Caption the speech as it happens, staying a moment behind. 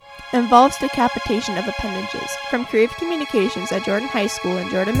involves decapitation of appendages. From Creative Communications at Jordan High School in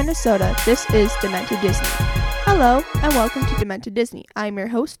Jordan, Minnesota, this is Demented Disney. Hello, and welcome to Demented Disney. I'm your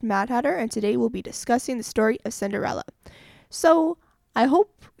host, Mad Hatter, and today we'll be discussing the story of Cinderella. So, I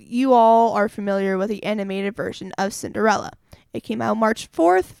hope you all are familiar with the animated version of Cinderella. It came out March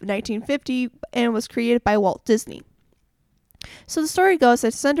 4th, 1950, and was created by Walt Disney. So the story goes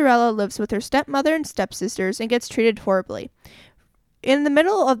that Cinderella lives with her stepmother and stepsisters and gets treated horribly. In the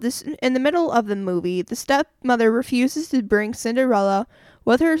middle of the movie, the stepmother refuses to bring Cinderella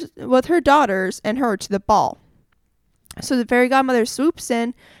with her daughters and her to the ball. So the fairy godmother swoops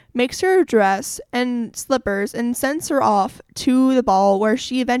in, makes her a dress and slippers, and sends her off to the ball where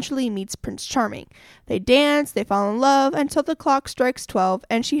she eventually meets Prince Charming. They dance, they fall in love until the clock strikes 12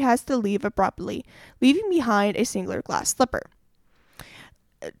 and she has to leave abruptly, leaving behind a singular glass slipper.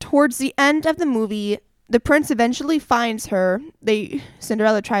 Towards the end of the movie, the prince eventually finds her.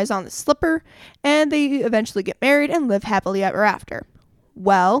 Cinderella tries on the slipper, and they eventually get married and live happily ever after.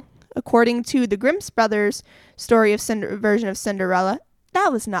 Well, according to the Grimm's Brothers story version of Cinderella,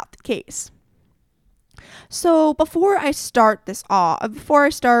 that was not the case. So before I start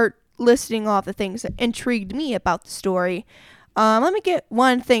listing off the things that intrigued me about the story, let me get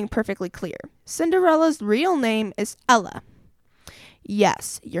one thing perfectly clear. Cinderella's real name is Ella.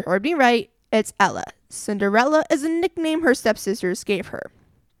 Yes, you heard me right. It's Ella. Cinderella is a nickname her stepsisters gave her.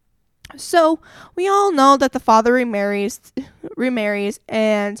 So, we all know that the father remarries,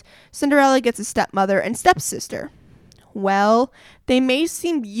 and Cinderella gets a stepmother and stepsister. Well, they may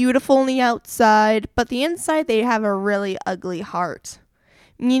seem beautiful on the outside, but the inside they have a really ugly heart.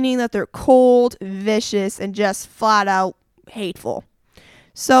 Meaning that they're cold, vicious, and just flat out hateful.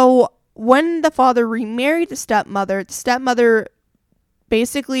 So, when the father remarried the stepmother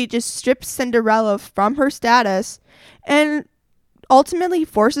basically just strips Cinderella from her status and ultimately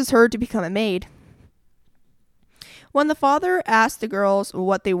forces her to become a maid. When the father asked the girls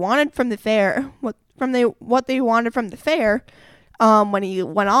what they wanted from the fair, when he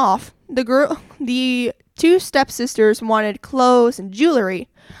went off, the two stepsisters wanted clothes and jewelry,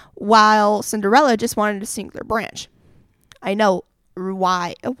 while Cinderella just wanted a singular branch. I know,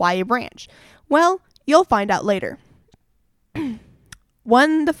 why a branch? Well, you'll find out later.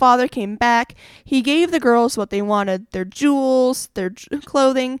 When the father came back, he gave the girls what they wanted, their jewels, their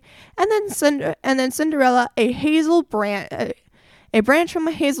clothing, and then Cinderella a branch from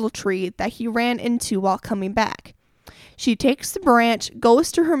a hazel tree that he ran into while coming back. She takes the branch,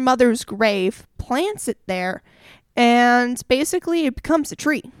 goes to her mother's grave, plants it there, and basically it becomes a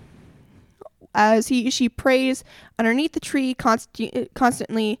tree. As she prays underneath the tree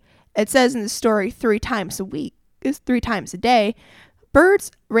constantly, it says in the story 3 times a day,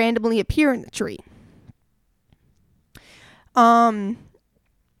 birds randomly appear in the tree. When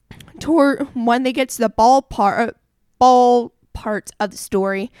they get to the ball part of the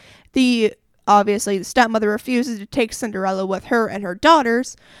story, the stepmother refuses to take Cinderella with her and her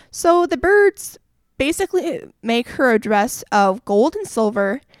daughters, so the birds basically make her a dress of gold and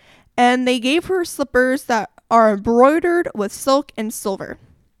silver, and they gave her slippers that are embroidered with silk and silver.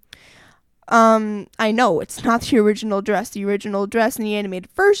 I know it's not the original dress. The original dress in the animated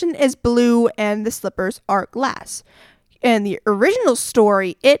version is blue and the slippers are glass. In the original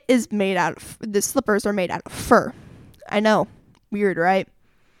story, the slippers are made out of fur. I know. Weird, right?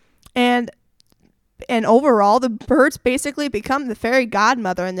 And overall, the birds basically become the fairy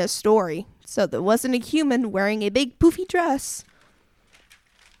godmother in this story. So there wasn't a human wearing a big poofy dress.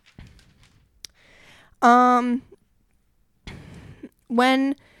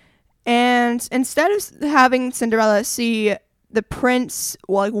 And instead of having Cinderella see the prince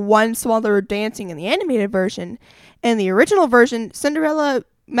once while they were dancing in the animated version, in the original version, Cinderella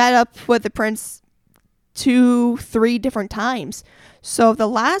met up with the prince 2-3 different times. So the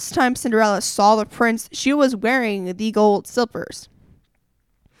last time Cinderella saw the prince, she was wearing the gold slippers.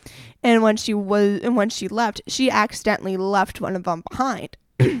 And when she left, she accidentally left one of them behind.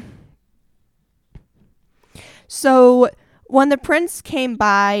 So when the prince came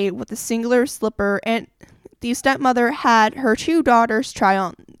by with a singular slipper, and the stepmother had her 2 daughters try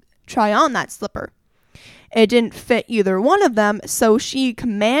on that slipper. It didn't fit either one of them, so she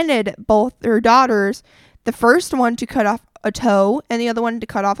commanded both her daughters, the first one to cut off a toe and the other one to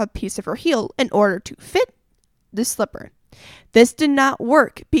cut off a piece of her heel in order to fit the slipper. This did not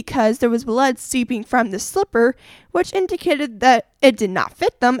work because there was blood seeping from the slipper, which indicated that it did not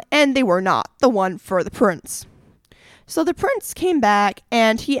fit them and they were not the one for the prince. So the prince came back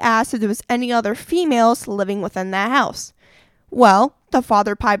and he asked if there was any other females living within that house. Well, the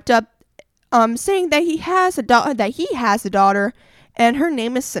father piped up, saying that he has a daughter and her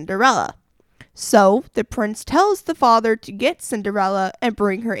name is Cinderella. So the prince tells the father to get Cinderella and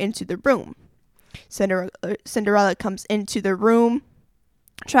bring her into the room. Cinderella comes into the room,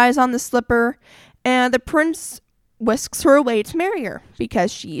 tries on the slipper, and the prince whisks her away to marry her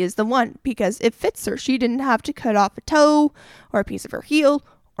because she is the one, because it fits her. She didn't have to cut off a toe or a piece of her heel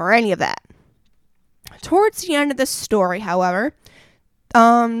or any of that. Towards the end of the story, however,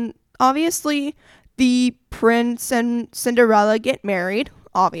 obviously the prince and Cinderella get married,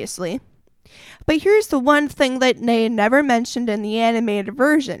 obviously. But here's the one thing that they never mentioned in the animated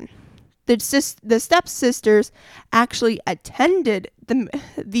version. The stepsisters actually attended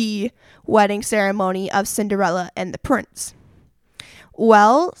the wedding ceremony of Cinderella and the prince.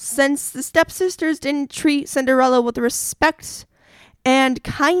 Well, since the stepsisters didn't treat Cinderella with respect and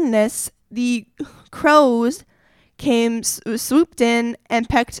kindness, the crows swooped in and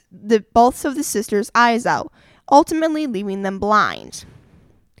pecked both of the sisters' eyes out, ultimately leaving them blind.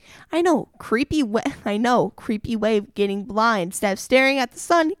 I know, creepy way of getting blind. Instead of staring at the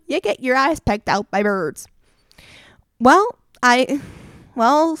sun, you get your eyes pecked out by birds. Now that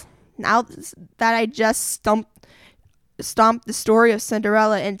I just stomped the story of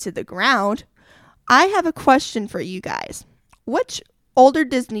Cinderella into the ground, I have a question for you guys. Which older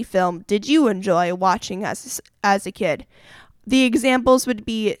Disney film did you enjoy watching as a kid? The examples would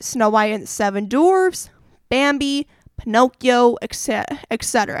be Snow White and the Seven Dwarfs, Bambi, Pinocchio,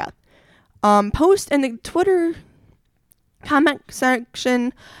 etc. Post in the Twitter comment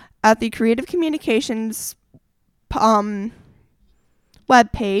section at the Creative Communications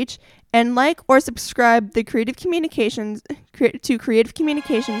webpage, and like or subscribe to Creative Communications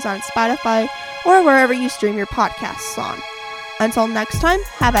on Spotify or wherever you stream your podcasts on. Until next time,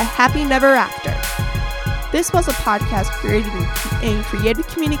 have a happy never after. This was a podcast created in Creative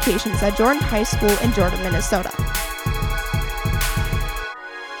Communications at Jordan High School in Jordan, Minnesota.